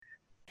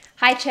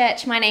Hi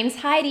church, my name's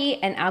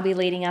Heidi and I'll be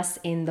leading us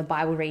in the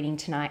Bible reading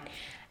tonight.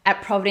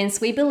 At Providence,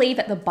 we believe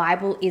that the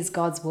Bible is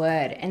God's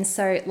word. And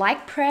so,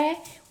 like prayer,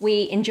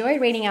 we enjoy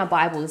reading our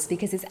Bibles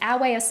because it's our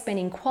way of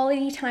spending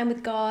quality time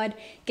with God,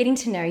 getting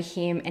to know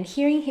Him, and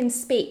hearing Him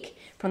speak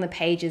from the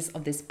pages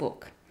of this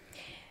book.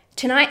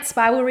 Tonight's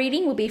Bible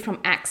reading will be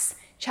from Acts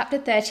chapter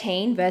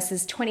 13,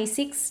 verses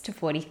 26 to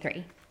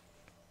 43.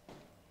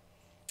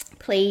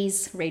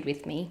 Please read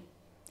with me.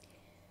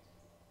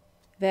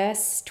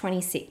 Verse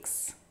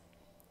 26.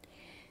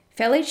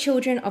 Fellow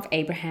children of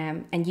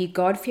Abraham and you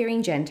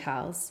God-fearing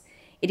Gentiles,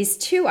 it is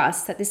to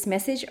us that this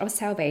message of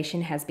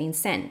salvation has been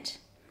sent.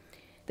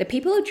 The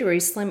people of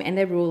Jerusalem and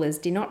their rulers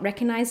did not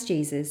recognize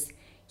Jesus,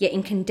 yet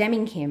in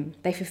condemning him,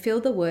 they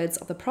fulfilled the words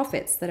of the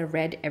prophets that are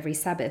read every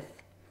Sabbath.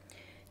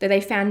 Though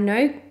they found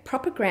no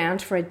proper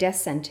ground for a death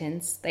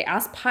sentence, they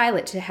asked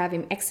Pilate to have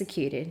him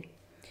executed.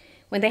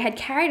 When they had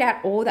carried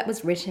out all that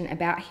was written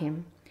about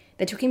him,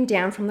 they took him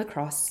down from the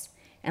cross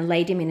and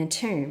laid him in a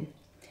tomb.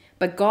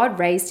 But God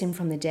raised him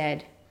from the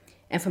dead,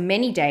 and for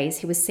many days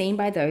he was seen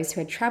by those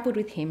who had travelled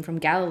with him from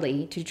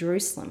Galilee to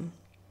Jerusalem.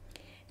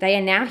 They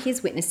are now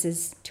his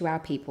witnesses to our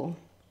people.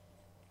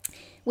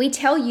 We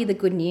tell you the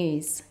good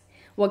news.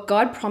 What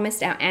God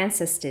promised our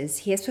ancestors,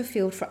 he has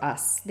fulfilled for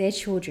us, their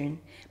children,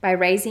 by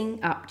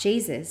raising up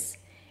Jesus.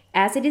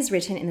 As it is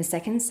written in the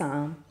second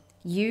Psalm,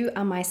 "You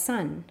are my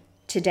son.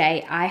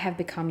 Today I have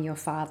become your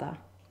father."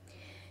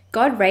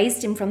 God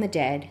raised him from the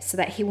dead so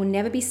that he will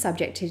never be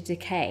subject to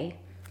decay.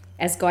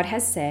 As God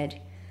has said,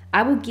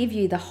 I will give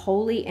you the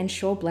holy and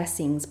sure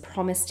blessings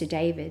promised to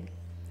David.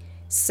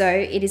 So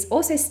it is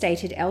also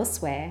stated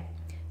elsewhere,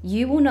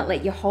 you will not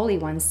let your Holy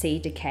One see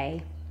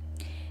decay.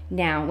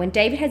 Now, when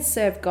David had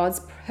served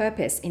God's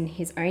purpose in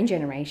his own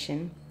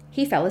generation,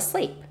 he fell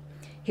asleep.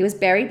 He was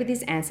buried with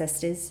his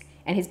ancestors,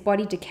 and his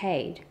body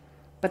decayed.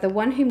 But the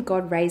one whom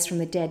God raised from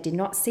the dead did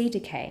not see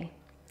decay.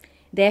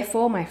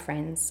 Therefore, my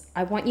friends,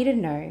 I want you to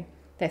know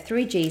that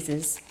through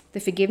Jesus,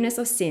 the forgiveness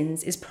of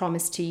sins is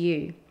promised to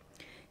you.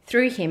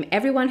 Through him,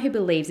 everyone who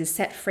believes is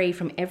set free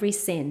from every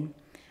sin,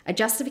 a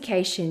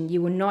justification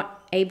you were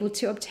not able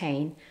to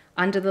obtain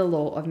under the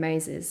law of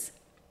Moses.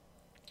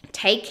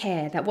 Take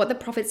care that what the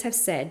prophets have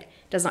said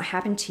does not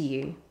happen to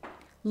you.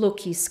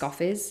 Look, you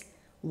scoffers,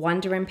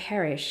 wonder and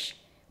perish,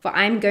 for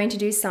I am going to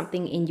do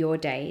something in your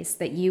days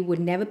that you would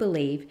never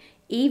believe,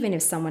 even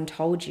if someone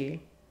told you.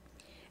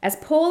 As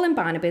Paul and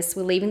Barnabas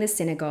were leaving the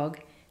synagogue,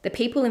 the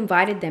people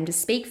invited them to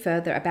speak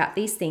further about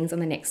these things on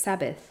the next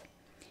Sabbath.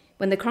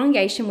 When the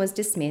congregation was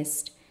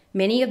dismissed,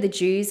 many of the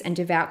Jews and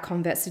devout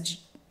converts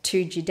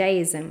to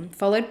Judaism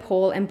followed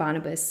Paul and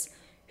Barnabas,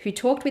 who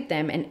talked with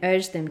them and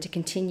urged them to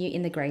continue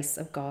in the grace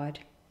of God.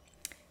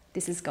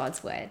 This is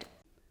God's word.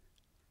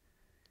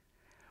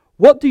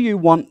 What do you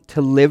want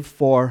to live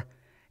for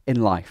in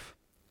life?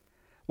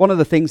 One of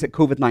the things that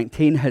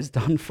COVID-19 has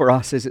done for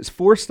us is it's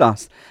forced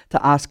us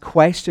to ask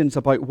questions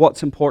about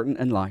what's important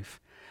in life,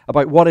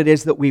 about what it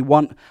is that we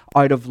want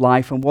out of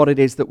life and what it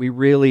is that we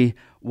really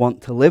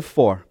want to live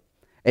for.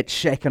 It's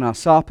shaken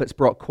us up. It's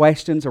brought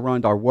questions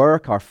around our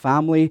work, our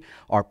family,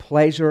 our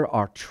pleasure,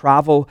 our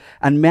travel,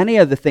 and many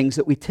of the things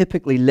that we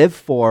typically live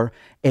for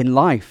in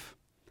life,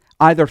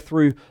 either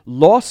through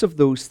loss of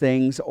those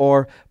things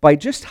or by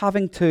just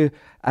having to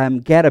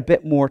get a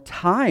bit more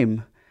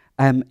time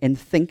in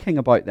thinking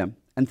about them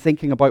and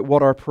thinking about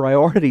what our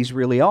priorities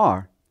really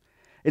are.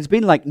 It's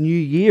been like New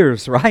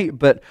Year's, right?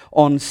 But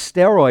on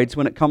steroids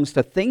when it comes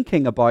to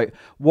thinking about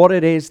what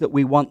it is that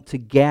we want to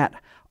get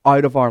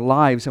out of our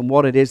lives and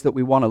what it is that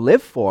we want to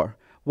live for,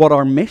 what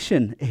our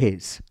mission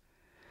is.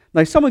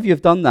 Now, some of you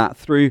have done that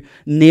through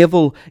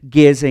navel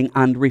gazing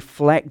and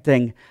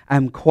reflecting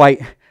quite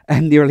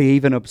nearly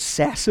even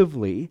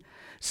obsessively.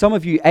 Some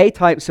of you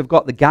A-types have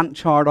got the Gantt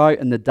chart out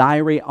and the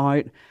diary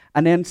out,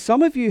 and then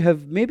some of you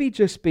have maybe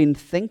just been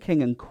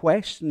thinking and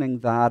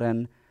questioning that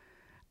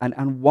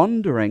and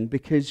wondering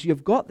because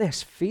you've got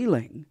this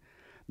feeling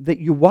that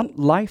you want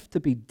life to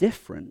be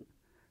different,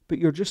 but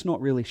you're just not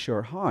really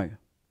sure how.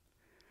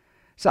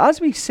 So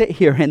as we sit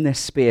here in this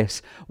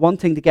space,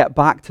 wanting to get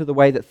back to the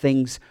way that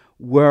things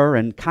were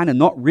and kind of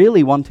not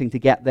really wanting to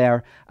get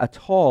there at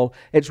all,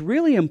 it's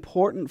really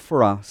important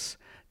for us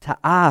to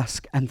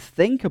ask and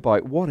think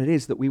about what it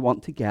is that we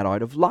want to get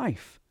out of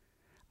life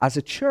as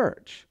a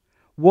church.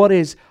 What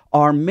is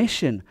our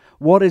mission?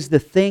 What is the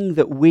thing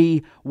that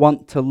we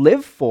want to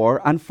live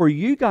for? And for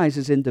you guys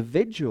as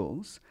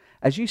individuals,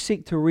 as you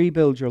seek to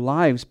rebuild your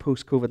lives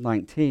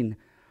post-COVID-19,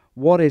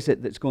 what is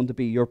it that's going to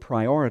be your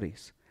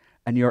priorities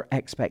and your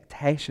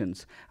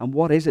expectations? And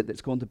what is it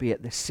that's going to be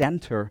at the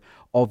center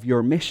of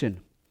your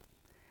mission?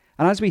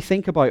 And as we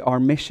think about our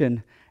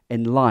mission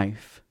in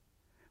life,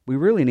 we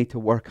really need to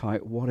work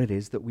out what it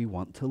is that we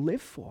want to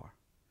live for.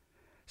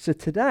 So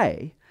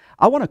today,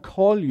 I want to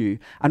call you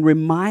and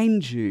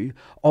remind you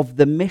of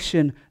the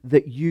mission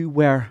that you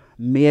were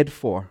made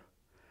for,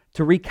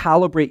 to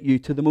recalibrate you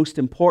to the most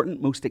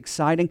important, most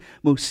exciting,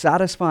 most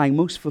satisfying,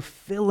 most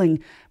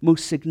fulfilling,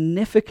 most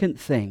significant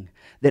thing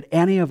that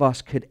any of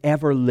us could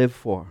ever live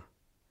for.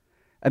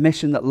 a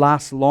mission that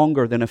lasts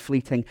longer than a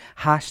fleeting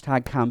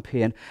hashtag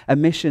campaign, a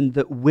mission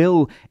that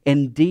will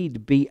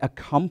indeed be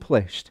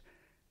accomplished,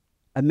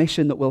 a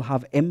mission that will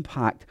have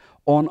impact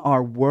on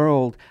our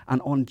world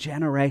and on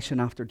generation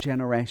after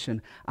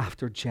generation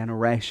after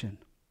generation.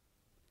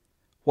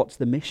 What's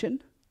the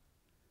mission?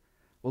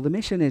 Well, the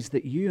mission is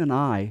that you and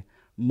I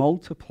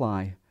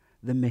multiply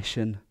the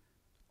mission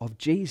of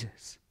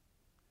Jesus.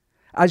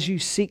 As you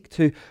seek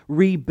to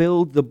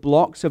rebuild the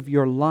blocks of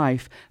your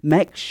life,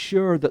 make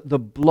sure that the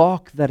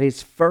block that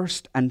is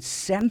first and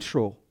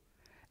central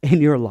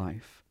in your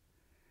life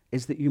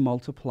is that you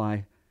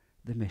multiply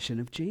the mission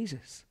of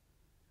Jesus.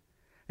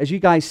 As you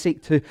guys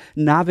seek to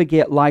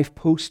navigate life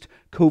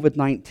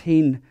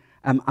post-COVID-19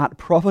 at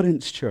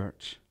Providence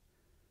Church,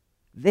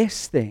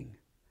 this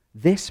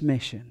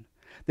mission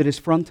that is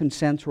front and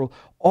central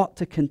ought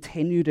to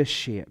continue to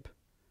shape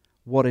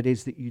what it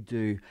is that you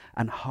do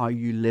and how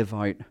you live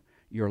out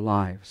your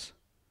lives.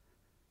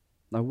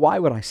 Now, why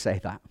would I say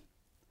that?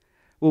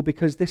 Well,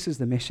 because this is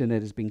the mission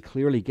that has been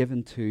clearly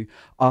given to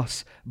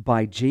us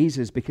by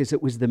Jesus, because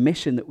it was the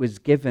mission that was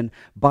given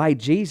by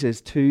Jesus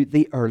to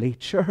the early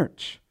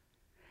church.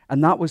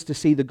 And that was to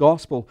see the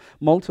gospel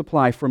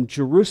multiply from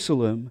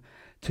Jerusalem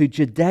to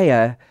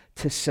Judea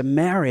to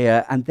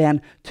Samaria and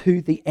then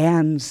to the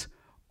ends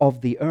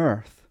of the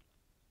earth.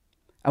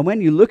 And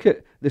when you look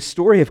at the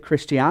story of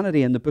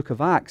Christianity in the book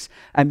of Acts,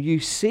 you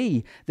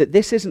see that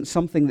this isn't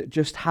something that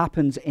just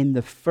happens in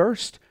the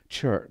first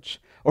church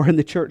or in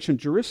the church in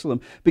Jerusalem,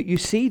 but you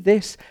see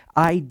this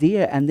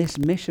idea and this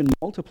mission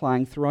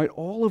multiplying throughout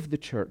all of the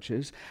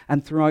churches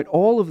and throughout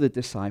all of the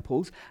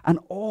disciples and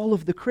all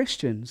of the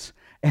Christians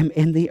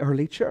in the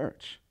early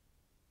church.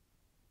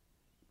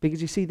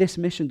 Because you see, this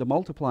mission to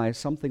multiply is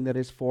something that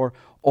is for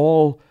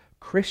all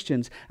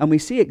Christians. And we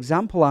see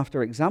example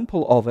after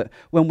example of it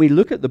when we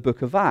look at the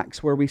book of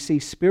Acts, where we see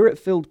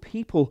Spirit-filled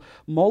people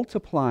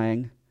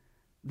multiplying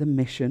the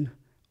mission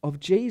of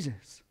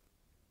Jesus.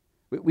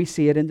 We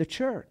see it in the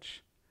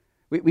church.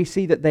 We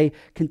see that they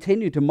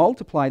continue to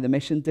multiply the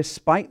mission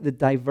despite the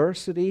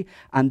diversity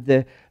and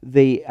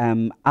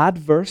the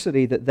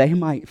adversity that they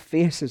might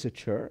face as a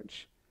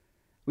church.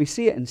 We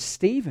see it in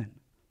Stephen,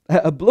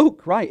 a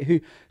bloke, right,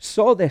 who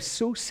saw this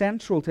so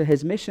central to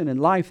his mission in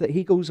life that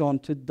he goes on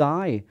to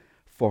die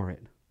for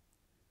it.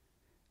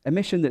 A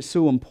mission that's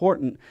so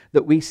important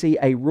that we see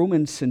a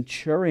Roman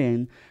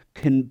centurion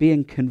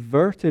being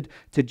converted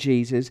to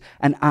Jesus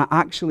and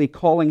actually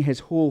calling his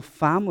whole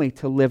family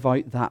to live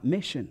out that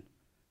mission.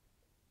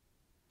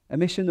 A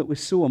mission that was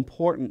so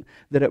important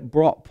that it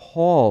brought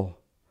Paul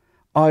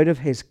out of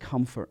his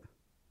comfort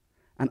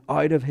and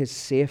out of his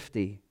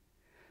safety,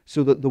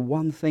 so that the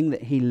one thing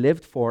that he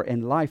lived for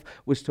in life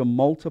was to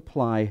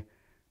multiply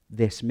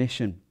this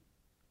mission.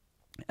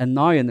 And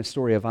now in the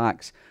story of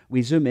Acts,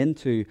 we zoom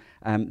into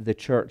the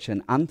church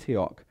in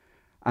Antioch,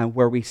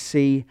 where we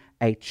see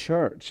a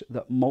church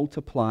that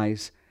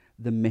multiplies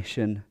the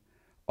mission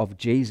of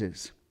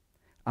Jesus.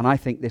 And I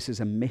think this is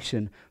a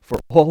mission for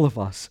all of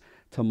us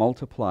to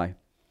multiply.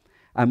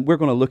 We're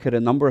going to look at a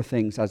number of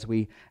things as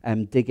we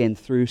dig in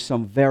through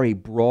some very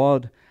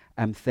broad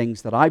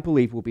things that I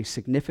believe will be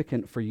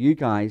significant for you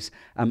guys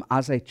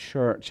as a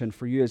church and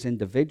for you as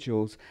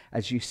individuals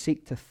as you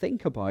seek to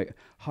think about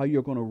how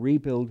you're going to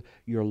rebuild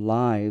your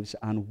lives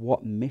and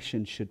what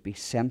mission should be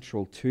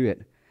central to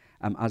it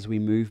as we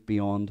move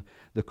beyond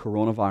the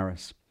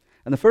coronavirus.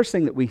 And the first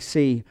thing that we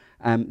see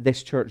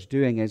this church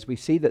doing is we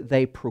see that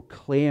they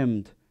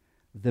proclaimed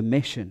the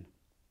mission.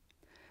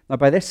 Now,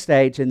 by this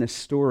stage in this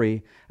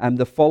story,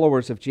 the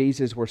followers of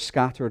Jesus were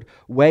scattered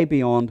way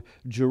beyond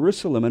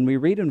Jerusalem. And we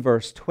read in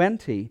verse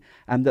 20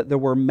 that there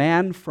were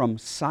men from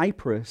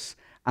Cyprus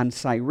and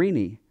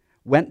Cyrene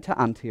went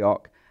to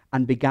Antioch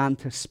and began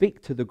to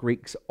speak to the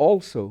Greeks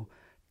also,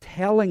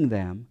 telling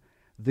them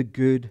the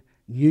good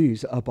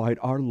news about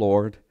our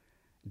Lord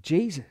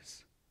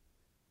Jesus.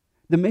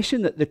 The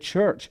mission that the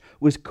church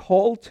was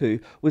called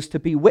to was to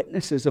be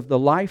witnesses of the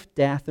life,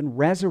 death, and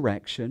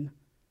resurrection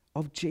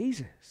of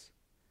Jesus.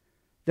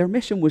 Their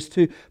mission was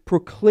to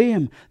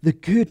proclaim the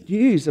good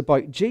news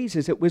about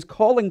Jesus. It was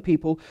calling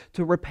people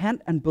to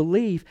repent and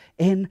believe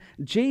in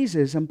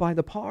Jesus, and by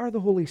the power of the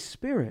Holy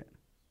Spirit,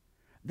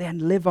 then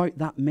live out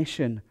that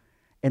mission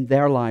in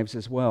their lives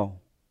as well.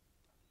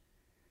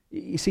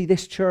 You see,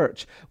 this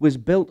church was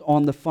built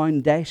on the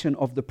foundation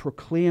of the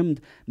proclaimed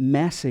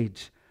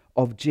message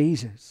of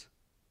Jesus,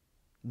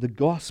 the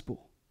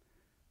gospel.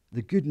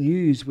 The good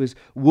news was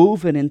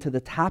woven into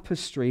the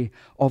tapestry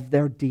of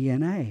their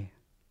DNA.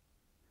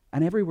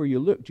 And everywhere you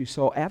looked, you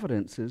saw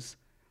evidences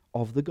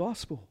of the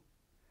gospel.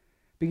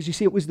 Because you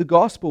see, it was the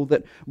gospel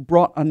that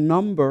brought a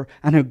number,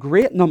 and a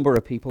great number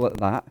of people at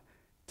that,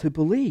 to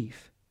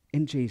believe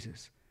in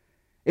Jesus.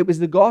 It was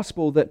the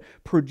gospel that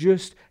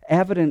produced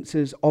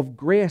evidences of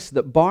grace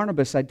that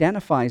Barnabas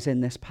identifies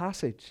in this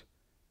passage.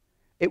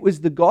 It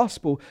was the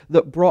gospel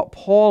that brought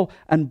Paul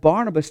and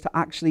Barnabas to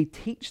actually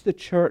teach the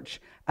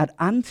church at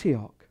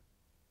Antioch.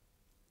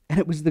 And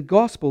it was the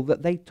gospel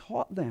that they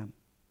taught them.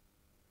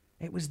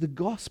 It was the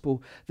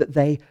gospel that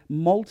they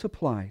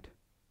multiplied.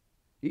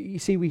 You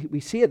see, we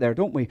see it there,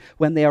 don't we?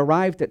 When they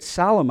arrived at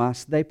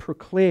Salamis, they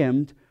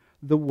proclaimed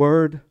the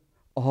word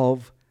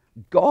of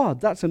God.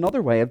 That's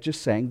another way of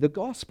just saying the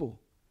gospel.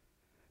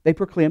 They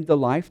proclaimed the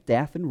life,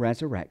 death, and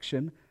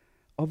resurrection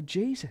of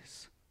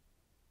Jesus.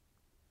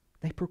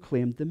 They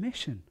proclaimed the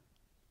mission.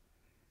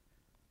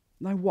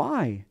 Now,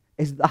 why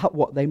is that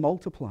what they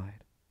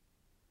multiplied?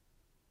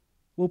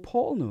 Well,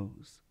 Paul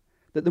knows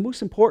that the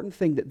most important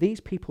thing that these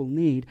people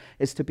need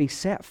is to be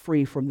set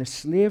free from the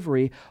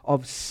slavery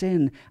of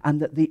sin,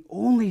 and that the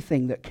only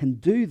thing that can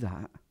do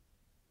that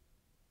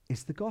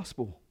is the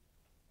gospel.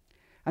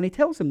 And he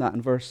tells them that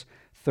in verse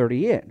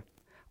 38.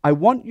 I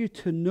want you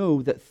to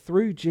know that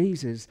through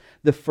Jesus,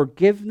 the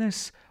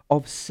forgiveness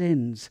of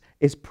sins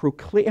is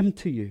proclaimed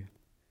to you.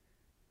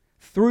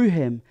 Through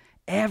him,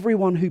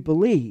 everyone who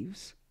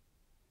believes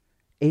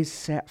is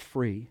set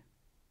free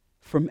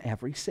from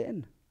every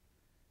sin.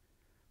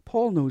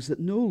 Paul knows that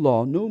no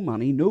law, no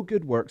money, no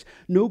good works,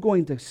 no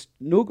going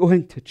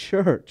to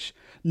church,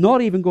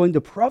 not even going to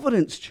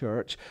Providence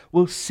Church,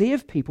 will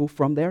save people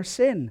from their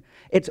sin.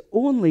 It's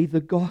only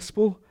the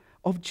gospel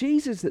of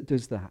Jesus that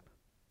does that.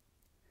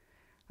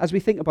 As we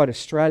think about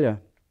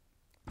Australia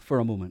for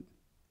a moment,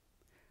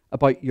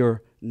 about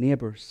your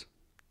neighbours,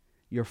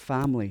 your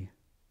family,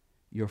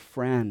 your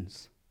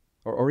friends,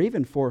 or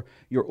even for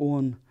your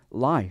own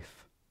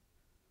life,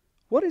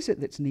 what is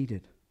it that's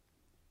needed?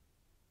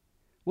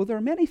 Well, there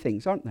are many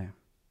things, aren't there?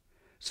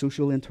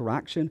 Social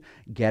interaction,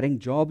 getting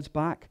jobs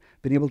back,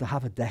 being able to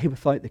have a day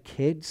without the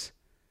kids.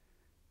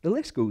 The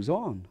list goes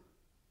on.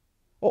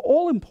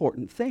 All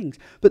important things.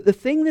 But the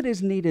thing that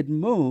is needed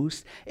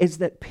most is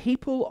that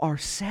people are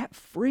set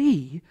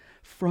free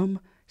from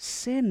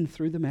sin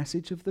through the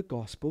message of the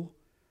gospel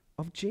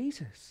of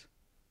Jesus.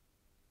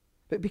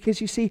 But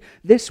because you see,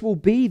 this will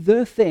be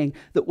the thing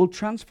that will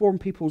transform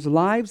people's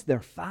lives,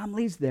 their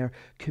families, their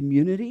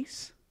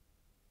communities.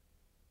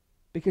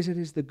 Because it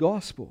is the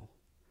gospel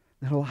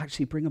that will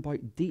actually bring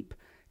about deep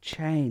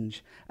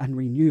change and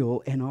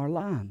renewal in our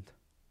land.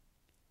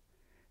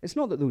 It's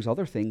not that those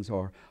other things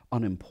are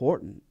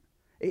unimportant.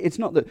 It's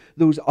not that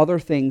those other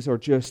things are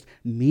just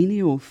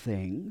menial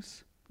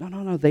things.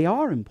 No, they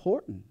are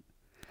important.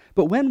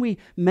 But when we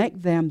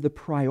make them the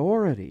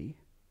priority,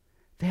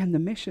 then the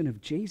mission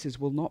of Jesus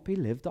will not be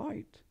lived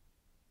out.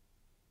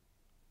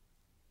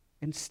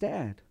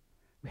 Instead,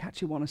 we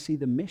actually want to see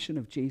the mission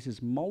of Jesus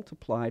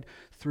multiplied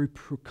through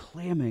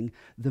proclaiming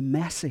the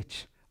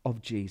message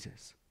of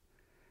Jesus,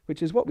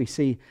 which is what we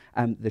see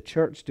the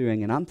church doing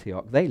in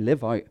Antioch. They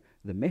live out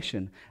the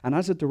mission, and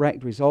as a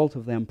direct result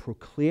of them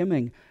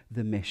proclaiming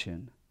the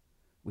mission,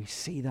 we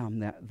see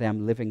them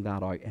living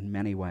that out in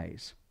many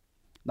ways.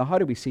 Now, how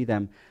do we see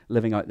them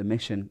living out the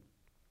mission?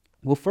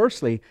 Well,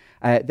 firstly,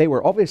 they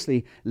were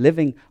obviously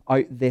living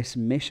out this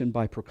mission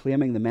by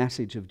proclaiming the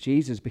message of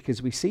Jesus,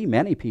 because we see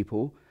many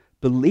people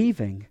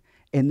believing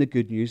in the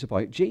good news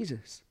about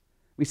Jesus.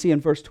 We see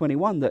in verse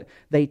 21 that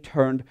they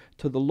turned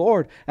to the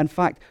Lord. In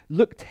fact,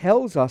 Luke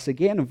tells us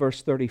again in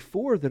verse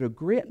 34 that a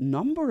great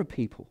number of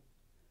people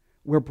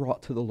were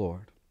brought to the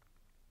Lord.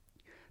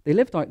 They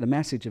lived out the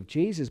message of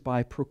Jesus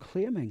by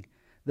proclaiming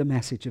the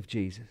message of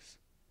Jesus.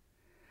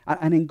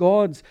 And in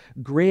God's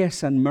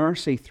grace and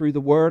mercy through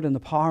the Word and the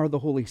power of the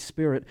Holy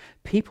Spirit,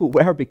 people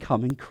were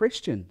becoming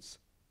Christians.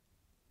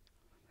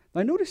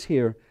 Now notice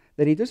here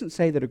that he doesn't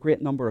say that a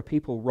great number of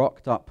people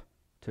rocked up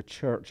to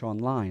church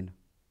online,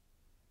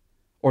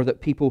 or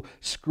that people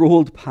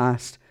scrolled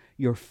past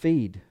your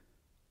feed.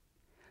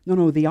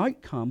 No, the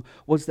outcome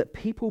was that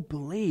people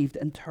believed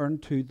and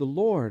turned to the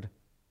Lord.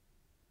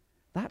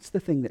 That's the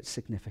thing that's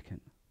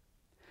significant.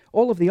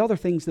 All of the other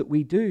things that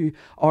we do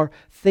are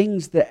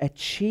things that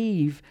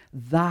achieve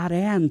that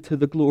end to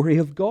the glory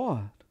of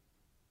God.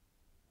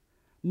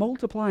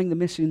 Multiplying the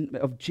mission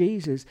of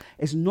Jesus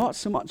is not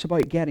so much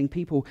about getting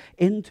people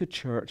into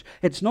church.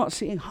 It's not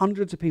seeing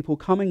hundreds of people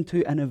coming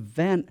to an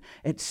event.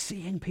 It's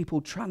seeing people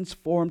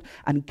transformed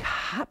and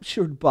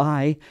captured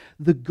by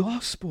the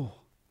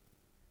gospel.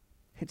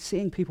 It's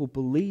seeing people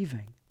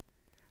believing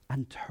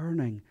and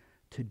turning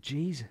to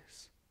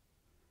Jesus.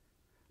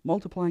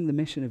 Multiplying the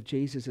mission of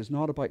Jesus is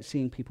not about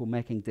seeing people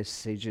making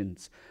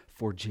decisions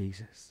for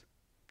Jesus.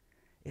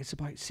 It's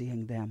about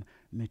seeing them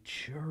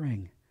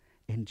maturing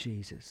in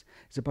Jesus.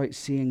 It's about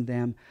seeing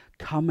them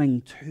coming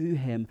to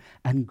him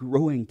and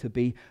growing to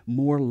be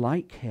more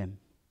like him.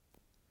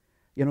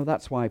 You know,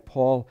 that's why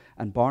Paul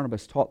and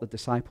Barnabas taught the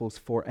disciples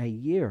for a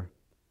year.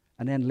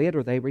 And then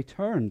later they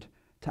returned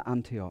to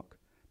Antioch,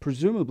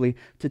 presumably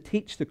to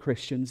teach the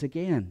Christians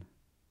again.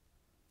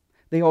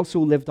 They also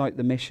lived out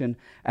the mission,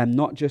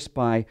 not just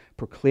by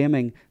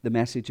proclaiming the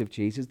message of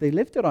Jesus. They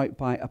lived it out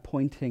by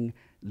appointing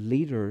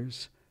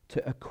leaders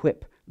to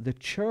equip the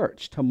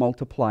church to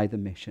multiply the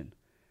mission.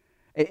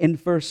 In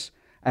verse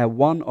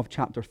 1 of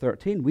chapter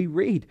 13, we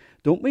read,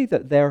 don't we,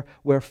 that there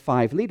were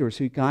 5 leaders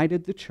who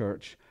guided the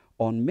church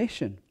on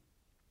mission.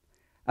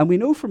 And we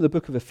know from the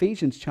book of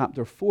Ephesians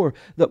chapter 4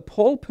 that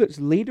Paul puts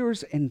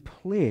leaders in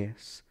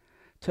place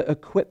to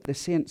equip the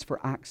saints for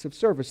acts of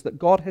service that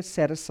God has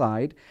set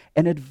aside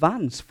in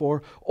advance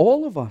for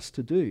all of us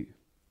to do.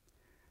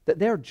 That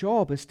their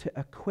job is to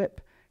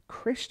equip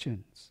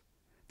Christians,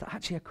 to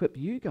actually equip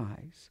you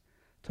guys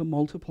to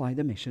multiply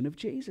the mission of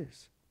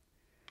Jesus.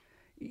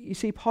 You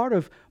see, part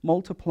of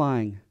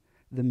multiplying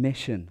the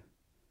mission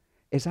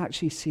is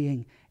actually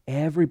seeing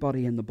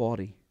everybody in the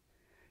body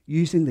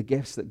using the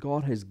gifts that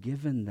God has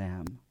given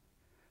them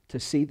to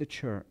see the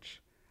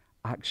church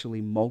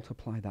actually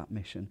multiply that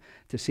mission,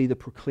 to see the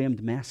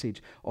proclaimed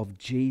message of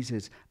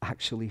Jesus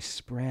actually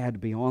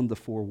spread beyond the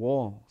four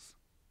walls.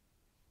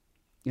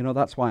 You know,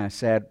 that's why I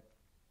said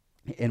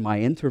in my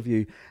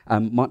interview,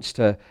 much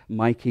to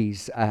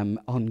Mikey's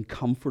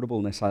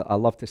uncomfortableness, I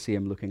love to see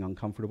him looking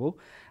uncomfortable,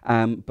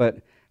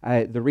 but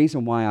the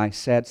reason why I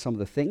said some of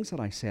the things that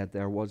I said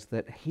there was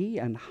that he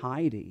and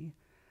Heidi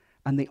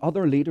and the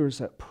other leaders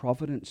at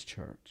Providence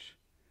Church,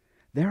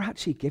 they're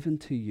actually given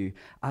to you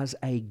as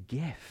a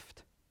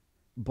gift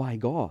by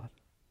God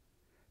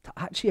to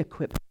actually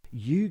equip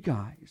you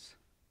guys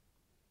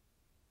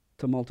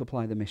to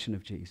multiply the mission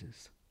of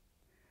Jesus.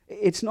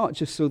 It's not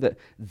just so that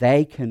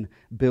they can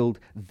build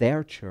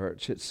their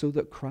church, it's so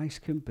that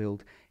Christ can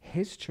build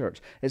his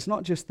church. It's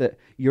not just that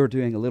you're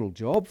doing a little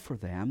job for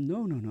them.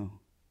 No.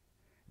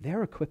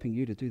 They're equipping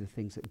you to do the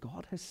things that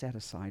God has set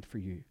aside for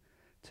you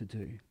to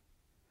do.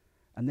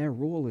 And their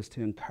role is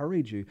to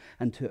encourage you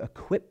and to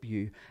equip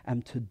you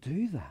and to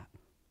do that.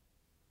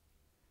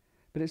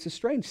 But it's a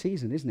strange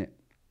season, isn't it?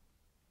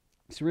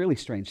 It's a really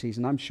strange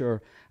season. I'm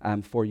sure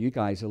for you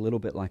guys, a little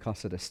bit like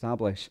us at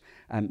Establish,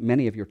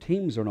 many of your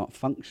teams are not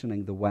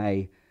functioning the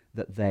way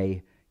that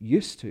they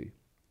used to.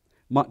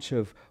 Much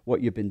of what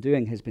you've been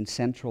doing has been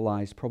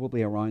centralized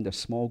probably around a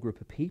small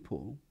group of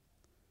people.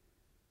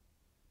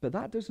 But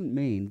that doesn't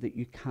mean that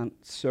you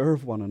can't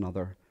serve one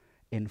another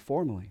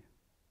informally.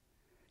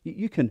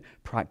 You can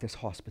practice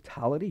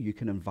hospitality. You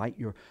can invite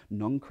your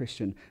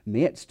non-Christian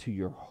mates to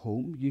your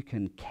home. You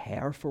can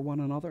care for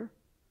one another.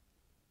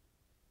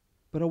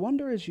 But I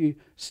wonder, as you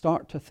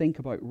start to think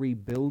about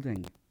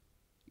rebuilding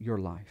your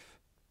life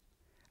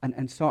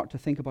and start to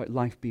think about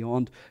life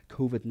beyond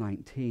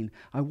COVID-19,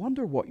 I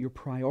wonder what your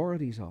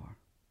priorities are.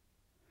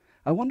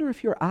 I wonder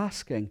if you're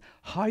asking,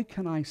 how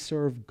can I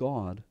serve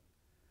God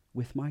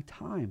with my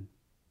time?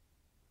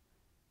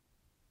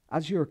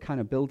 As you're kind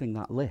of building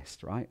that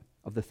list, right,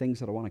 of the things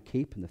that I want to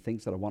keep and the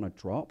things that I want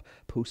to drop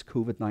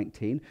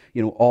post-COVID-19,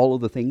 you know, all of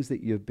the things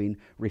that you've been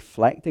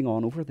reflecting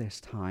on over this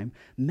time,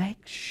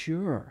 make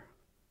sure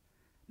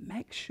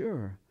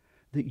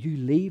that you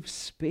leave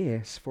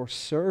space for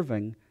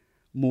serving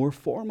more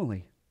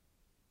formally.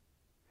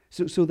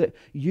 So that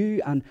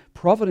you and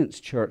Providence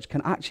Church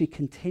can actually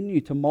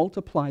continue to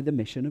multiply the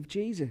mission of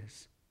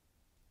Jesus.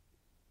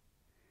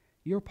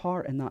 Your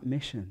part in that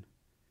mission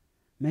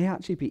may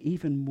actually be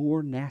even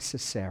more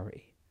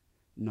necessary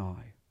now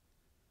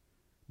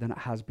than it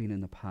has been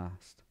in the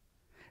past.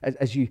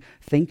 As you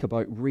think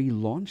about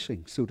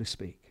relaunching, so to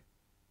speak.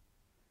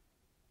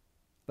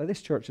 But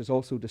this church is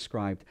also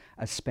described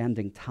as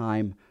spending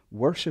time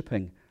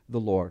worshiping the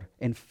Lord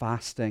in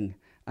fasting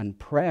and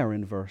prayer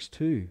in verse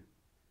 2.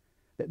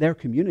 That their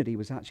community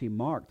was actually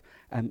marked,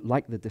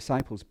 like the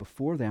disciples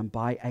before them,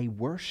 by a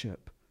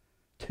worship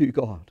to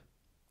God.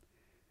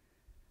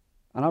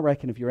 And I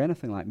reckon if you're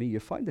anything like me, you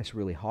find this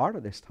really hard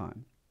at this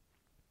time.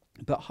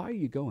 But how are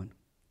you going?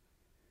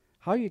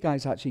 How are you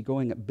guys actually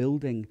going at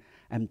building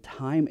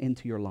time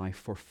into your life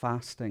for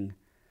fasting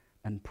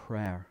and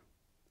prayer?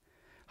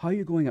 How are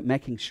you going at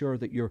making sure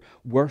that you're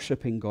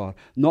worshiping God,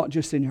 not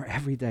just in your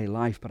everyday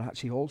life, but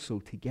actually also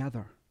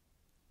together?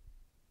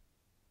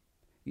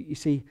 You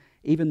see,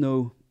 even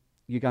though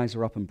you guys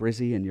are up in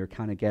Brizzy and you're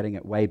kind of getting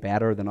it way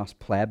better than us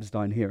plebs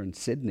down here in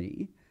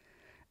Sydney,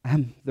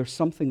 there's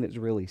something that's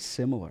really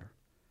similar,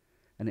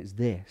 and it's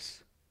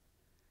this.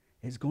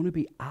 It's going to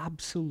be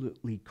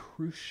absolutely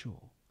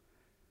crucial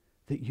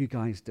that you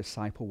guys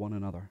disciple one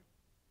another,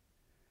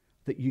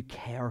 that you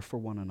care for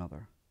one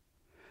another,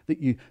 that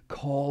you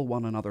call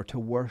one another to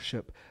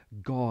worship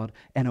God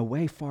in a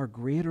way far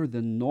greater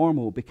than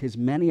normal, because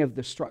many of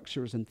the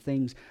structures and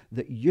things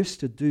that used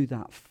to do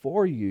that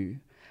for you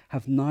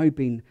have now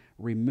been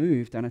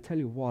removed. And I tell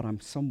you what,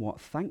 I'm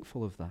somewhat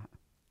thankful of that,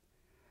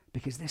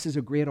 because this is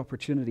a great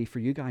opportunity for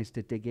you guys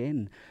to dig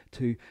in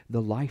to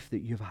the life that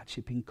you've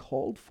actually been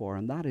called for,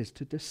 and that is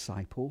to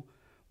disciple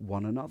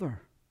one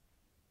another.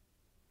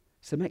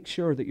 So make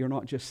sure that you're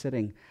not just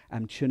sitting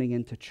and tuning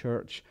into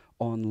church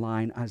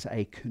online as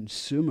a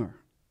consumer.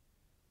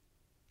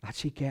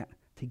 Actually get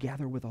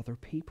together with other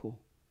people.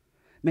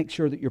 Make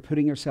sure that you're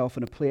putting yourself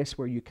in a place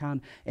where you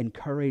can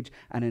encourage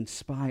and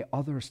inspire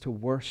others to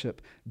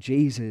worship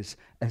Jesus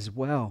as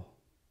well.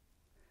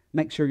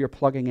 Make sure you're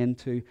plugging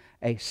into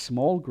a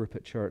small group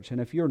at church. And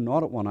if you're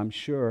not at one, I'm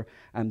sure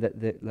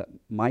that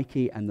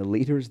Mikey and the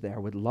leaders there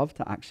would love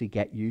to actually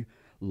get you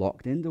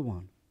locked into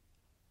one.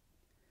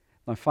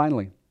 Now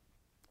finally,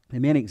 the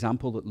main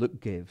example that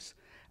Luke gives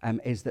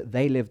is that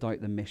they lived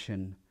out the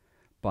mission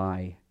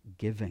by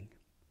giving.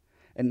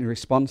 In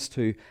response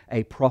to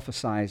a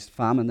prophesied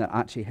famine that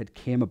actually had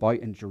came about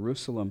in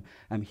Jerusalem,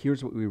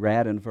 here's what we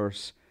read in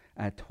verse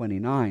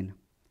 29.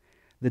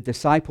 The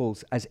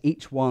disciples, as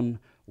each one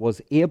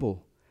was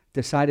able,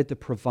 decided to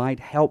provide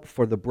help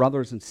for the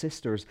brothers and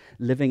sisters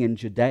living in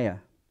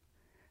Judea.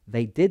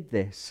 They did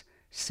this,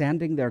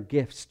 sending their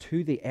gifts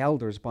to the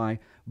elders by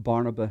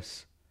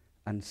Barnabas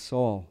and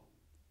Saul.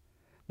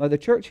 Now, the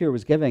church here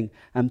was giving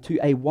to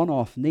a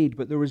one-off need,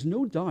 but there was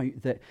no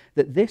doubt that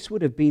this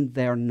would have been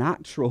their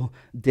natural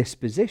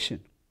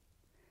disposition.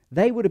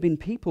 They would have been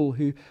people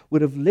who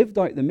would have lived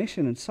out the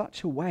mission in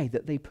such a way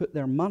that they put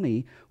their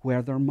money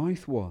where their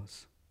mouth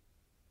was.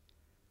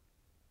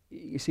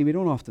 You see, we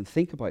don't often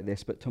think about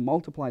this, but to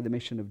multiply the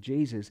mission of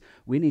Jesus,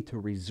 we need to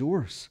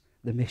resource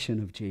the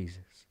mission of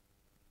Jesus.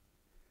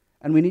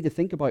 And we need to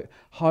think about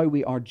how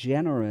we are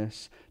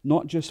generous,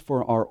 not just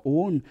for our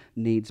own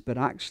needs, but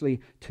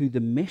actually to the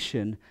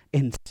mission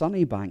in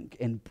Sunnybank,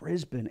 in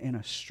Brisbane, in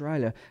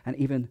Australia, and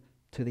even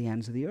to the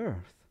ends of the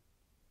earth.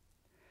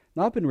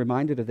 Now, I've been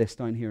reminded of this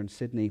down here in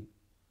Sydney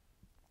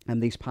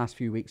these past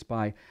few weeks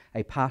by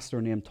a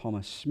pastor named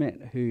Thomas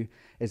Schmidt, who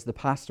is the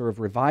pastor of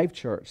Revive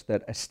Church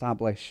that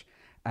Establish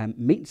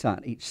meets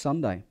at each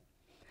Sunday.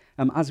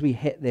 As we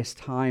hit this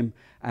time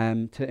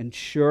to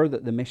ensure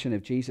that the mission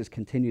of Jesus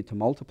continued to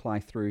multiply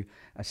through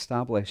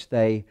Establish,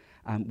 they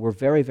were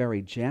very,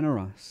 very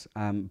generous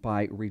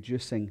by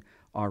reducing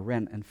our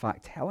rent. In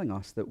fact, telling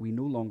us that we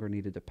no longer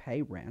needed to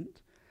pay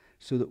rent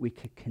so that we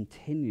could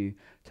continue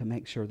to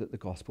make sure that the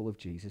gospel of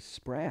Jesus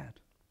spread.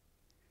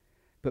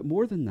 But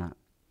more than that,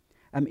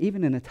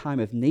 even in a time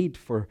of need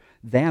for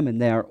them in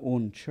their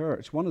own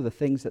church, one of the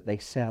things that they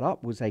set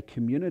up was a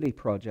community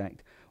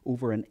project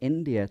over in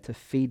India to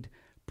feed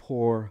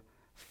poor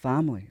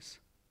families,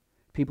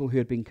 people who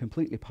had been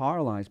completely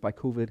paralyzed by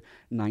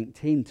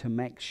COVID-19, to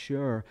make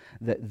sure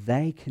that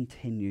they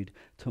continued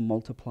to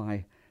multiply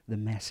the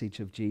message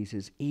of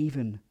Jesus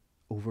even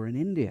over in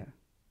India.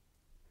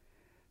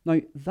 Now,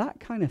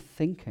 that kind of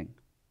thinking,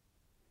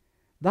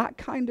 that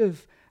kind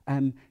of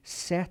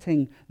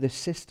setting the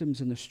systems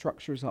and the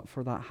structures up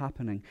for that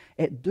happening,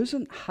 it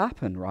doesn't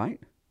happen, right?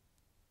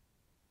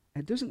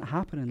 It doesn't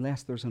happen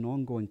unless there's an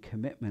ongoing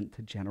commitment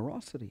to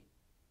generosity.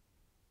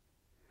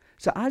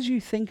 So as you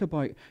think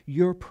about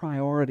your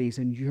priorities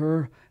and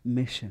your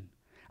mission,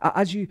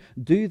 as you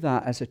do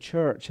that as a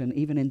church and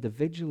even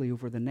individually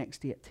over the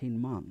next 18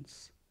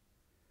 months,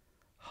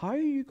 how are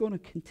you going to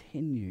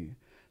continue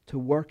to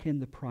work in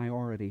the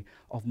priority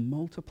of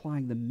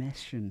multiplying the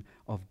mission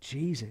of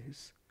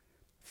Jesus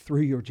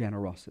through your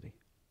generosity?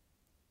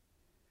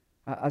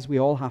 As we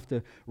all have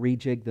to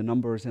rejig the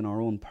numbers in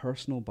our own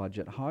personal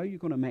budget, how are you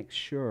going to make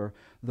sure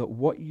that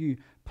what you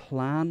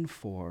plan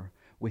for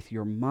with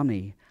your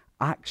money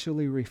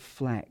actually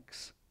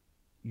reflects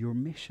your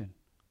mission?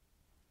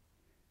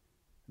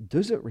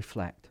 Does it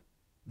reflect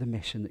the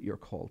mission that you're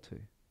called to?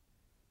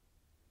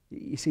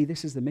 You see,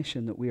 this is the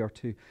mission that we are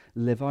to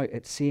live out.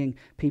 It's seeing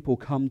people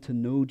come to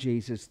know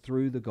Jesus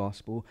through the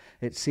gospel.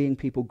 It's seeing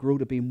people grow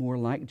to be more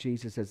like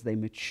Jesus as they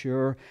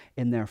mature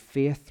in their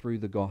faith through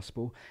the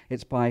gospel.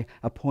 It's by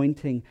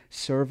appointing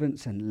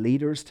servants and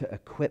leaders to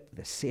equip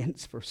the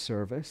saints for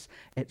service.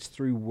 It's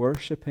through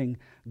worshiping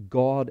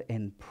God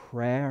in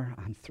prayer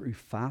and through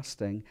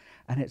fasting.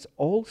 And it's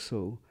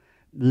also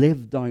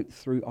lived out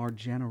through our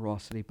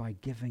generosity by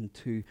giving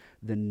to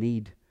the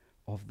need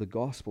of the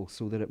gospel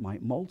so that it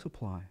might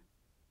multiply.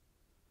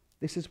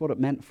 This is what it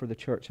meant for the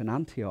church in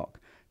Antioch,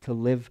 to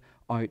live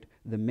out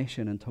the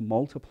mission and to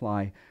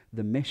multiply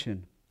the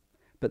mission.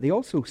 But they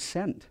also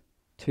sent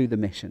to the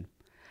mission.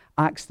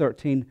 Acts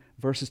 13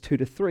 verses 2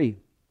 to 3.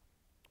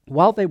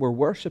 While they were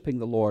worshiping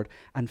the Lord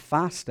and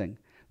fasting,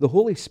 the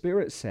Holy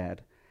Spirit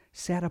said,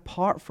 "Set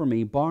apart for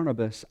me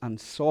Barnabas and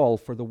Saul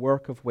for the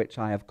work of which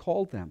I have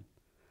called them."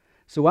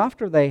 So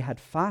after they had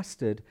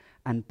fasted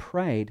and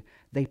prayed,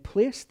 they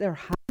placed their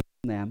hands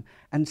on them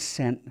and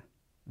sent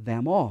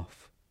them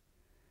off.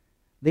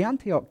 The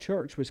Antioch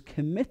church was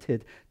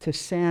committed to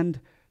send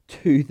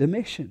to the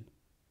mission.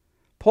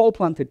 Paul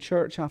planted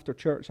church after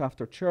church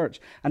after church,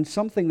 and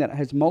something that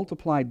has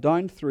multiplied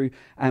down through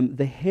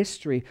the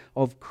history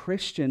of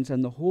Christians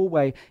and the whole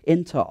way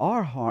into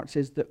our hearts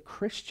is that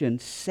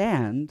Christians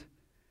send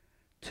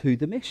to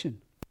the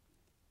mission.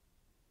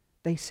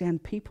 They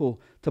send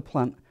people to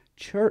plant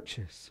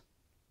churches.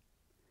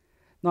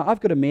 Now,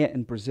 I've got a mate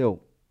in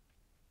Brazil,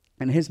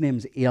 and his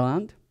name's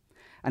Eland,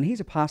 and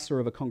he's a pastor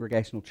of a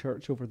congregational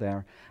church over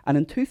there. And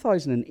in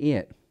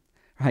 2008,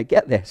 right,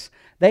 get this,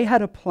 they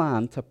had a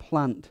plan to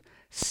plant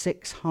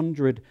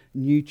 600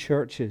 new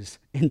churches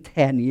in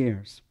 10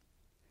 years.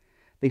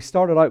 They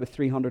started out with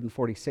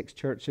 346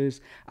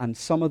 churches, and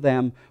some of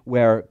them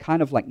were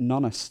kind of like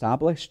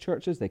non-established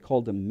churches. They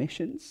called them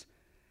missions.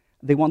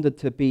 They wanted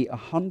to be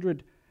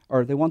 1,000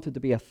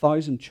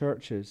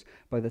 churches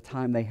by the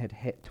time they had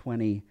hit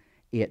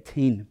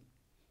 2018.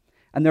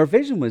 And their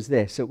vision was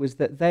this: it was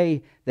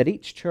that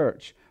each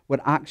church would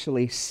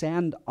actually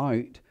send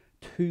out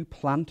 2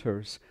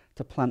 planters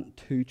to plant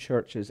 2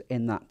 churches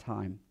in that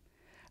time.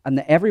 And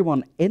that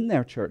everyone in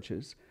their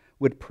churches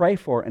would pray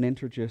for and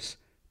introduce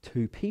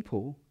 2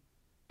 people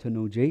to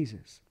know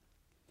Jesus.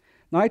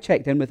 Now, I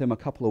checked in with him a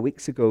couple of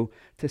weeks ago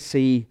to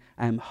see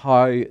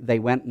how they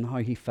went and how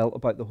he felt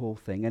about the whole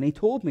thing. And he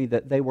told me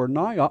that they were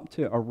now up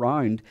to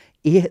around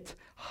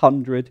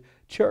 800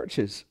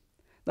 churches.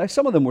 Now,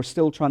 some of them were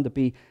still trying to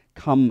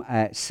become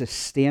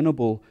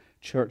sustainable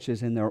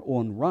churches in their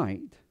own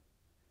right.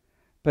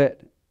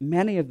 But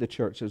many of the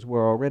churches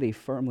were already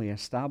firmly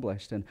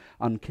established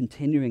and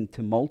continuing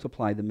to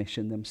multiply the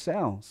mission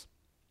themselves.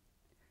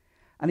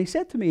 And he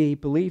said to me he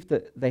believed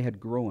that they had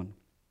grown.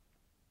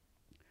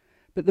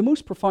 But the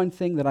most profound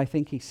thing that I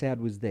think he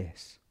said was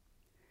this: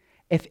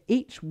 if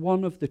each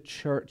one of the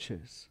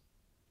churches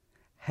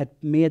had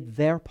made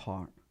their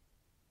part,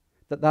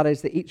 that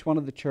is, that each one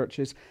of the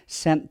churches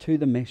sent to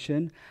the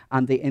mission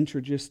and they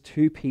introduced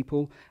two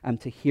people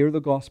to hear the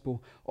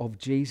gospel of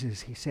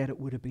Jesus, he said it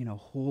would have been a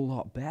whole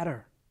lot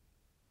better.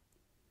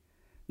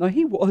 Now,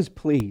 he was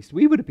pleased.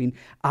 We would have been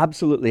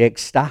absolutely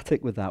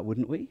ecstatic with that,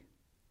 wouldn't we?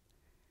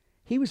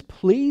 He was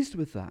pleased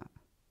with that.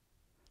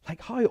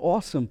 Like, how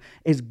awesome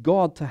is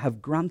God to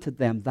have granted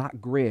them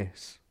that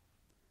grace?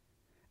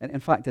 And in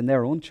fact, in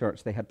their own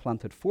church, they had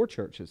planted 4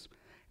 churches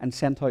and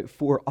sent out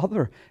 4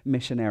 other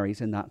missionaries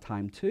in that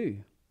time too.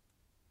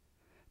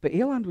 But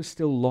Eland was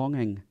still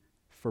longing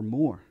for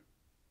more.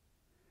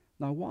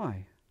 Now,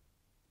 why?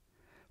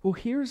 Well,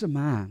 here's a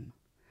man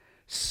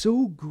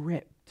so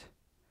gripped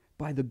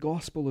by the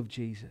gospel of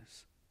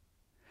Jesus,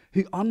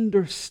 who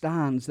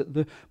understands that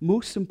the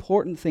most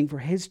important thing for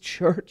his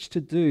church to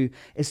do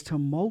is to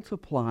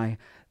multiply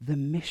the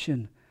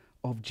mission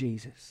of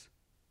Jesus.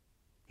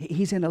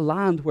 He's in a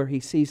land where he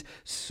sees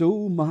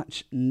so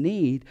much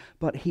need,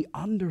 but he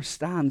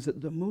understands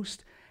that the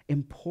most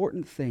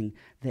important thing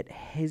that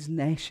his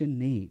nation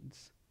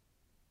needs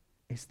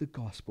is the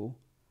gospel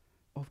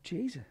of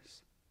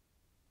Jesus.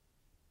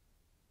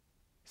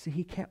 See,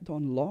 he kept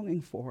on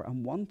longing for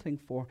and wanting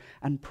for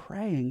and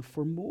praying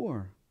for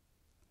more,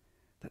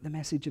 that the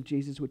message of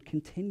Jesus would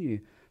continue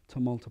to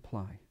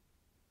multiply.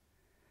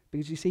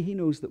 Because you see, he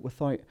knows that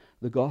without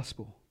the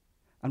gospel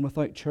and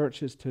without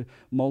churches to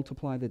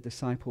multiply the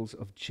disciples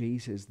of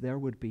Jesus, there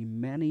would be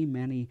many,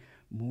 many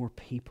more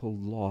people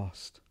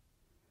lost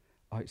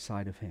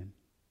outside of him.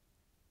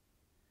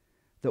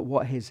 That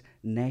what his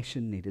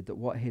nation needed, that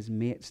what his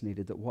mates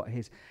needed, that what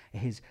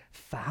his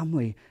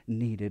family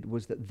needed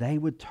was that they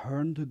would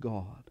turn to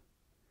God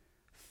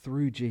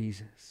through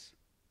Jesus.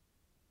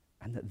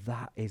 And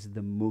that is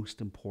the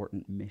most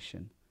important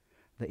mission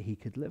that he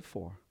could live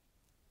for.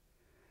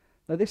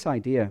 Now, this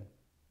idea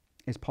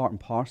is part and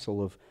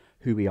parcel of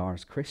who we are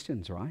as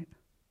Christians, right?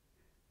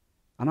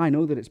 And I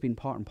know that it's been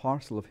part and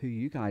parcel of who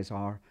you guys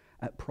are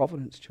at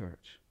Providence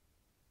Church.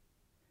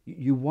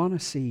 You want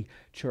to see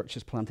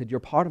churches planted. You're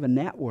part of a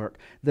network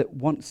that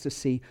wants to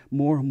see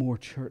more and more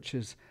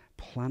churches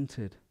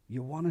planted.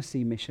 You want to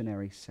see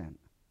missionaries sent.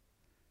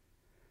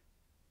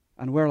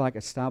 And we're like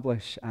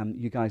established,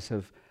 you guys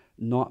have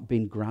not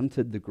been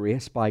granted the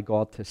grace by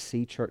God to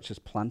see churches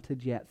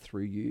planted yet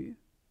through you.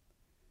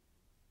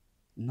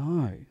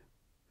 Now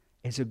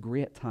is a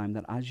great time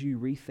that as you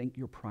rethink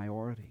your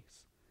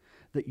priorities,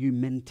 that you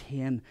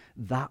maintain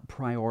that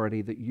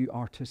priority that you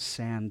are to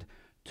send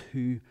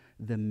to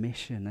the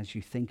mission as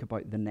you think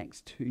about the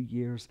next 2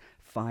 years,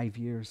 5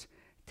 years,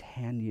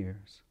 10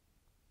 years.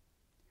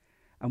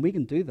 And we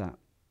can do that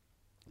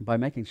by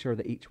making sure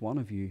that each one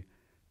of you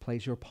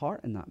plays your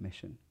part in that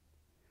mission.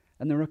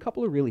 And there are a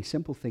couple of really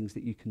simple things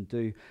that you can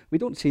do. We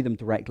don't see them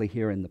directly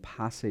here in the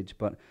passage,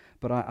 but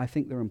I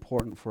think they're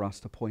important for us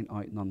to point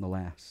out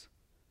nonetheless.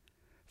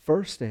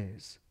 First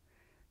is,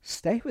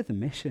 stay with the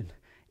mission,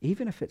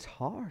 even if it's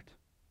hard.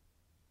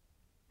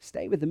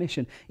 Stay with the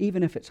mission,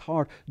 even if it's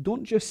hard.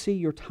 Don't just see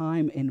your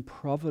time in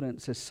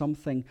Providence as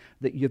something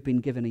that you've been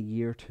given a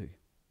year to,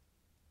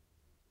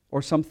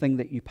 or something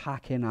that you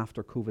pack in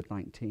after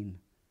COVID-19.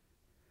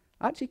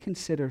 Actually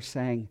consider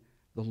saying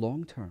the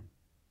long term,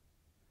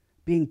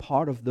 being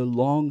part of the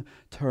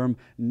long-term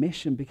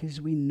mission, because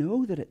we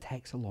know that it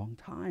takes a long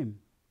time.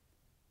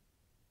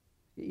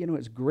 You know,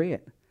 it's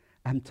great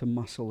to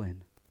muscle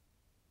in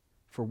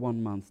for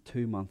 1 month,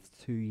 2 months,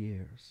 2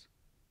 years.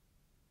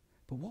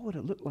 But what would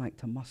it look like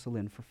to muscle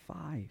in for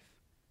 5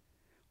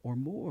 or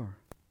more?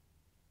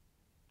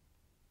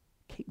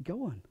 Keep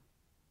going.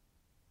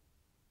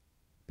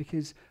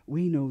 Because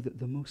we know that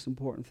the most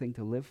important thing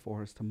to live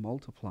for is to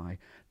multiply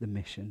the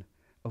mission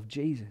of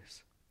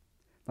Jesus.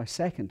 Now,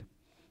 second,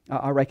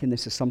 I reckon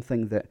this is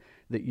something that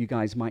you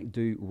guys might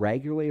do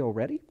regularly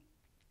already,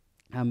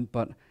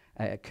 but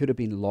it could have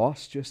been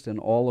lost just in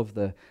all of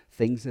the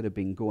things that have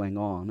been going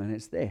on, and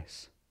it's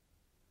this.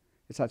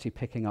 It's actually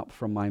picking up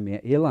from my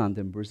mate Eland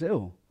in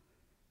Brazil.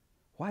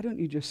 Why don't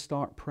you just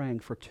start praying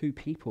for 2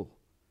 people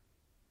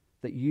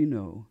that you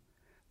know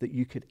that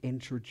you could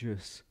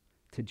introduce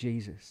to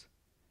Jesus?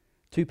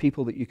 2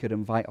 people that you could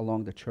invite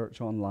along to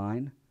church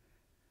online.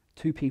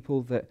 2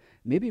 people that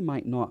maybe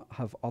might not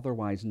have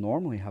otherwise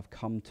normally have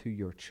come to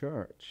your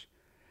church,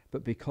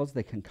 but because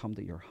they can come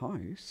to your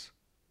house,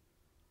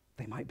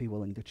 they might be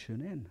willing to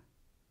tune in.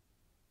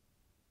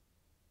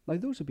 Now,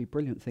 those would be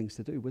brilliant things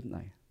to do, wouldn't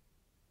they?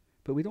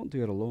 But we don't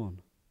do it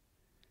alone.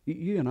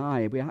 You and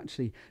I, we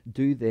actually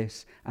do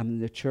this,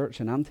 and the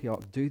church in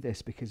Antioch do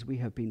this because we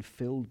have been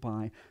filled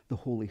by the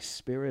Holy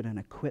Spirit and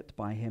equipped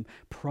by Him,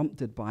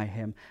 prompted by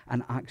Him,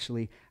 and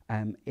actually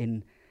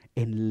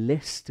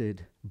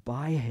enlisted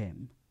by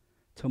Him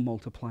to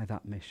multiply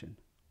that mission.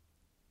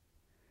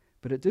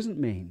 But it doesn't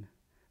mean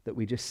that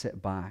we just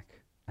sit back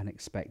and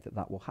expect that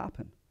that will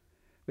happen.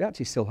 We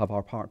actually still have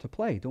our part to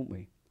play, don't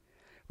we?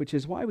 Which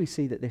is why we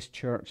see that this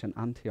church in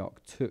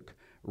Antioch took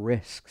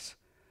risks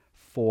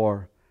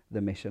for the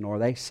mission, or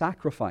they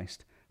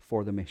sacrificed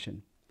for the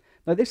mission.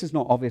 Now, this is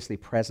not obviously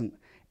present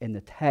in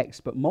the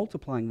text, but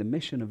multiplying the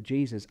mission of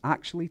Jesus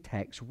actually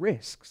takes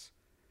risks.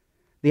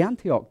 The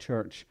Antioch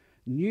church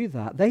knew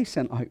that. They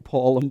sent out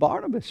Paul and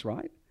Barnabas,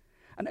 right?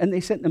 And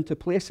they sent them to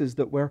places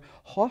that were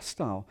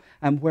hostile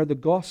and where the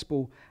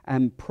gospel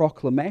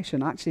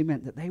proclamation actually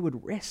meant that they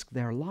would risk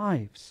their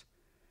lives.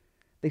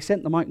 They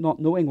sent them out not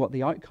knowing what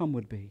the outcome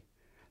would be.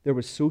 There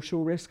was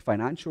social risk,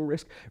 financial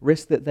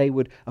risk that they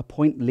would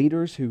appoint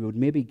leaders who would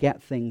maybe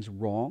get things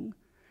wrong,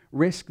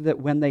 risk that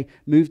when they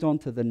moved on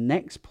to the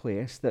next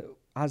place, that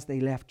as they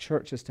left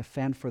churches to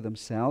fend for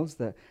themselves,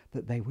 that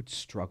they would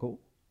struggle.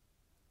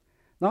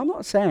 Now, I'm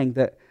not saying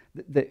that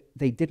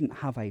they didn't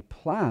have a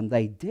plan.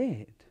 They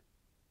did.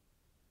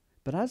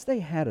 But as they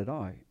headed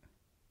out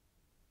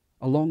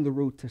along the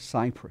road to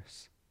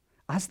Cyprus,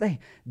 as they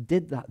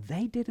did that,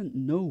 they didn't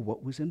know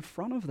what was in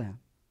front of them.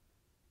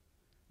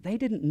 They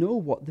didn't know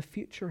what the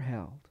future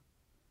held.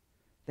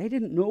 They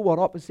didn't know what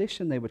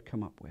opposition they would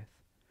come up with.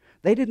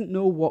 They didn't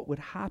know what would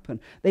happen.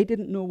 They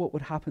didn't know what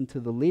would happen to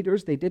the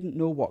leaders. They didn't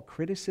know what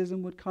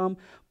criticism would come.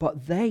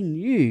 But they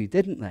knew,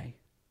 didn't they,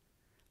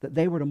 that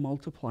they were to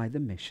multiply the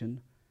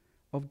mission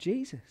of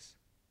Jesus.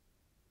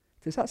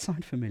 Does that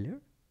sound familiar?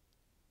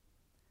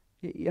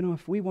 You know,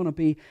 if we want to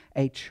be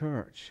a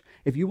church,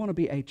 if you want to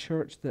be a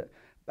church that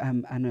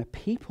and a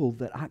people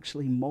that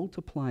actually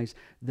multiplies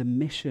the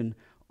mission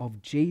of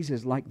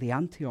Jesus like the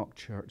Antioch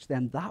church,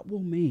 then that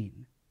will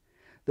mean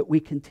that we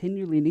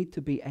continually need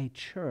to be a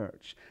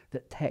church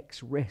that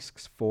takes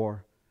risks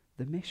for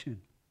the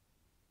mission.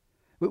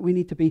 We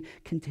need to be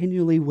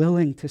continually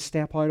willing to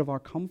step out of our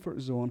comfort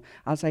zone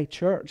as a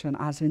church and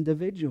as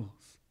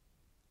individuals.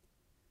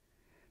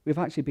 We've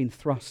actually been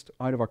thrust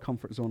out of our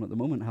comfort zone at the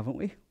moment, haven't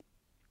we?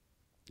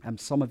 And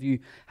some of you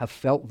have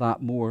felt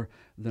that more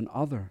than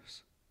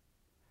others.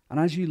 And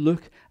as you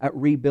look at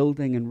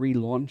rebuilding and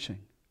relaunching,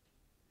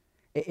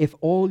 if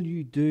all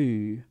you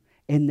do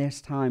in this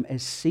time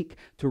is seek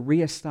to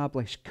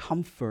reestablish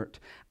comfort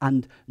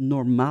and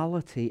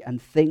normality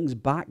and things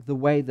back the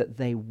way that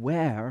they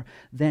were,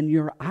 then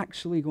you're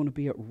actually going to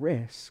be at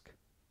risk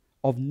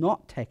of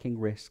not taking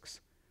risks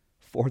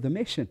for the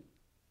mission.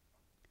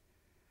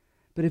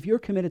 But if you're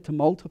committed to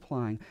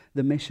multiplying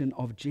the mission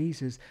of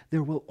Jesus,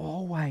 there will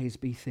always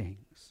be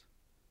things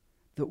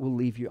that will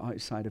leave you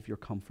outside of your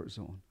comfort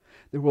zone.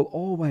 There will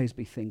always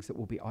be things that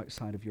will be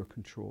outside of your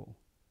control.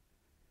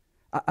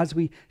 As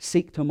we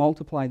seek to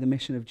multiply the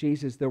mission of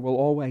Jesus, there will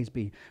always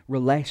be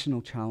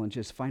relational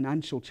challenges,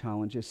 financial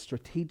challenges,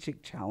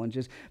 strategic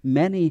challenges,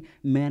 many,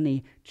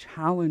 many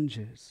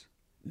challenges,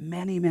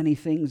 many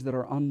things that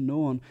are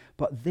unknown.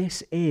 But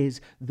this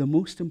is the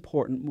most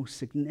important, most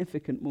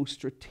significant, most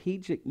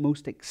strategic,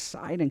 most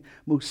exciting,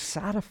 most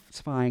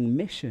satisfying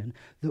mission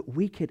that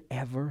we could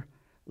ever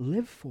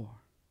live for.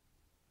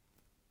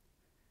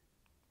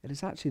 It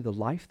is actually the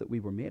life that we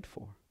were made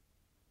for.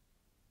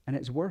 And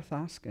it's worth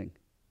asking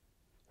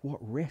what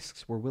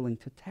risks we're willing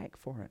to take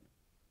for it.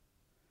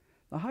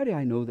 Now, how do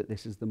I know that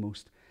this is the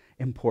most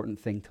important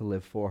thing to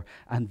live for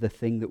and the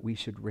thing that we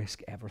should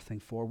risk everything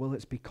for? Well,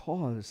 it's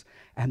because,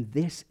 and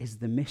this is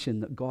the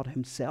mission that God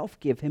Himself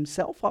gave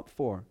Himself up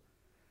for.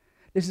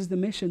 This is the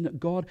mission that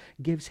God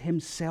gives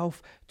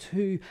Himself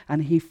to,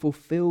 and He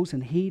fulfills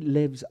and He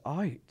lives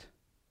out.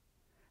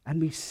 And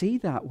we see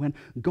that when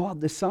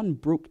God the Son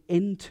broke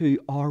into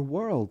our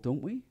world,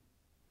 don't we?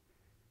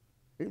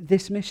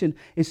 This mission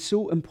is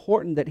so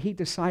important that He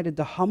decided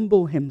to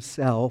humble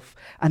Himself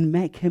and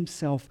make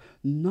Himself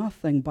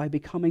nothing by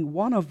becoming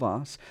one of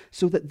us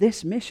so that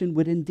this mission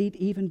would indeed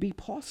even be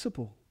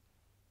possible.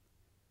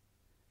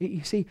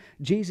 You see,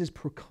 Jesus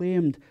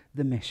proclaimed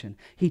the mission.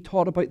 He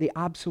taught about the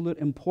absolute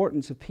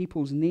importance of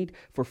people's need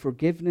for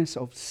forgiveness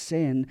of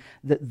sin,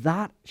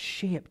 that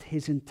shaped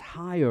His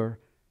entire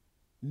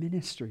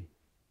ministry.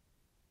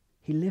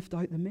 He lived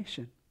out the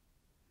mission,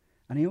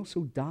 and He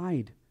also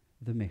died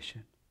the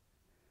mission.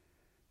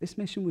 This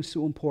mission was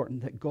so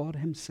important that God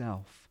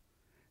Himself,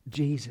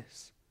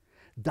 Jesus,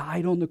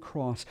 died on the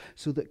cross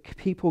so that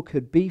people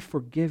could be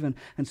forgiven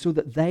and so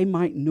that they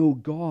might know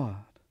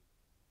God.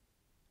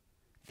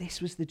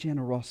 This was the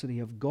generosity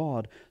of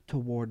God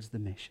towards the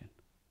mission.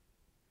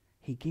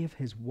 He gave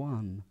His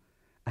one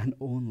and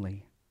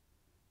only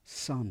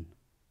Son.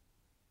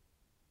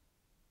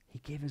 He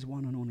gave His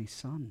one and only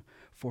Son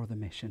for the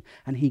mission.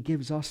 And He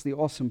gives us the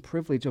awesome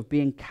privilege of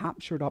being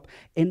captured up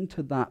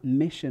into that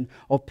mission,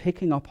 of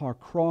picking up our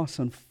cross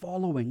and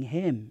following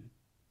Him.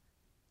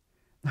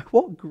 Now,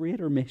 what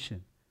greater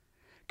mission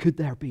could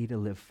there be to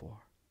live for?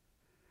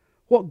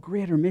 What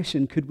greater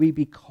mission could we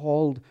be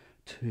called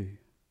to?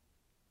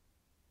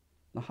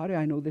 Now, how do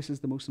I know this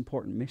is the most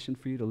important mission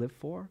for you to live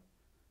for?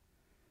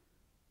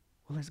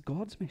 Well, it's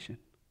God's mission.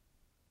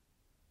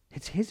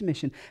 It's his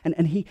mission,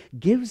 and he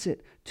gives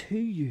it to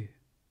you.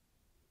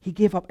 He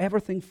gave up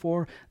everything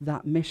for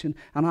that mission.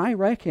 And I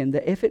reckon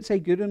that if it's a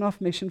good enough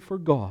mission for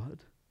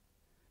God,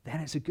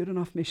 then it's a good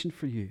enough mission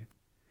for you.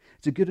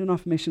 It's a good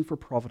enough mission for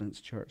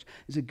Providence Church.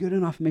 It's a good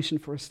enough mission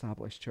for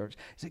Established Church.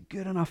 It's a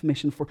good enough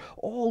mission for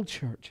all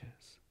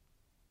churches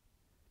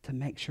to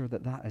make sure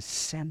that that is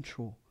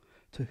central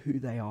to who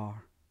they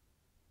are.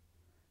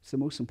 It's the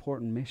most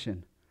important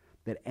mission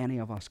that any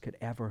of us could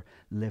ever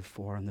live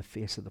for on the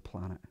face of the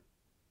planet.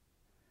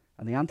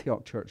 And the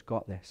Antioch church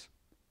got this.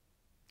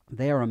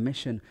 They are a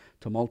mission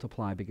to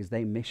multiply because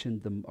they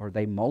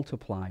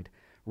multiplied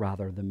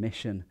the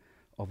mission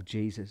of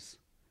Jesus.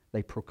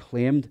 They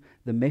proclaimed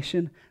the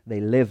mission, they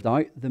lived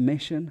out the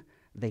mission,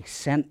 they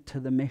sent to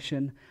the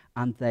mission,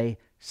 and they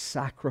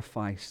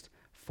sacrificed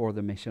for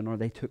the mission, or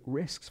they took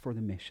risks for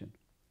the mission.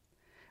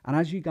 And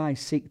as you guys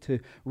seek to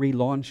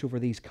relaunch over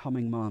these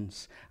coming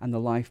months and the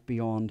life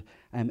beyond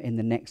in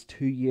the next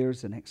 2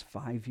 years, the next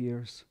 5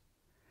 years,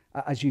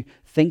 as you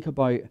think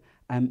about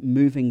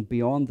moving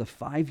beyond the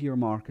 5-year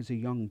mark as a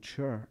young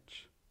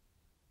church,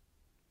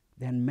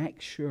 then make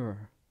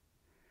sure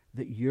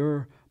that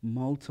you're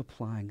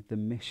multiplying the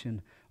mission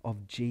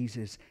of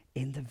Jesus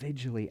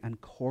individually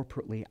and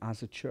corporately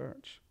as a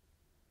church.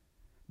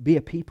 Be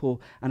a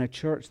people and a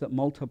church that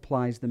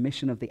multiplies the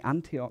mission of the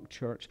Antioch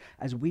church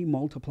as we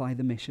multiply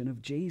the mission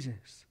of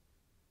Jesus.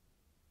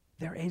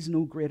 There is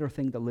no greater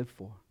thing to live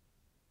for.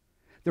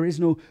 There is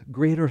no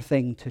greater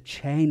thing to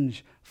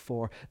change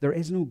for. There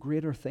is no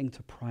greater thing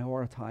to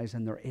prioritize,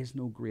 and there is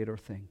no greater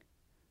thing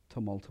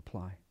to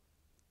multiply.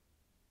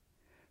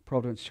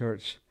 Providence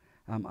Church,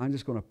 I'm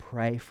just going to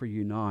pray for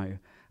you now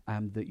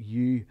that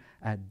you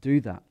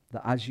do that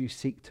as you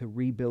seek to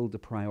rebuild the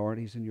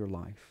priorities in your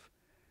life,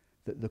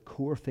 that the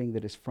core thing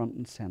that is front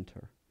and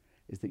center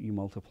is that you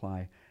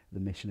multiply the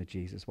mission of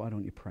Jesus. Why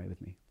don't you pray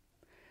with me?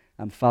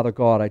 Father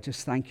God, I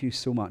just thank you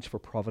so much for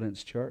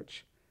Providence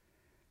Church.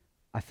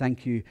 I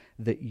thank you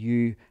that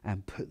you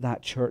put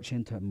that church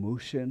into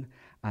motion,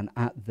 and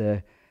at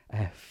the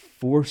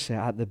force,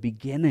 at the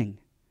beginning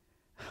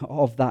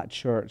of that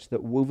church,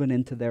 that woven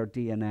into their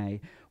DNA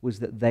was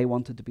that they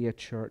wanted to be a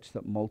church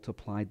that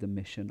multiplied the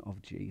mission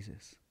of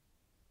Jesus.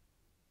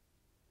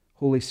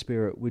 Holy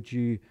Spirit, would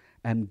you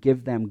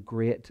give them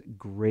great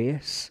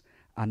grace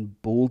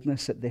and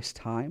boldness at this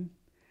time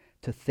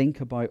to think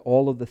about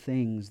all of the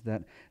things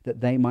that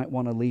they might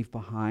want to leave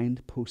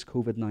behind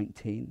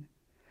post-COVID-19,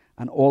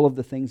 and all of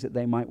the things that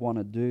they might want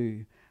to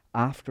do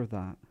after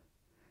that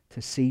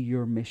to see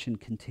your mission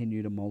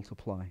continue to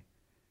multiply.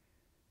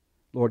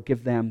 Lord,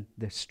 give them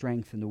the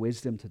strength and the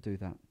wisdom to do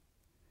that.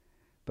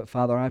 But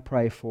Father, I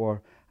pray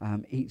for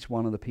each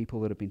one of the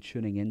people that have been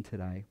tuning in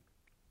today,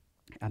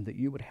 and that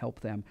you would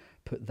help them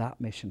put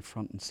that mission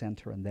front and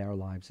center in their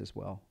lives as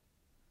well,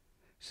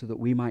 so that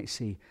we might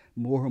see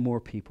more and more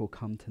people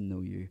come to know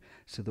you,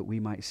 so that we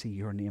might see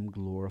your name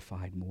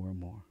glorified more and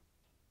more.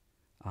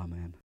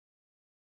 Amen.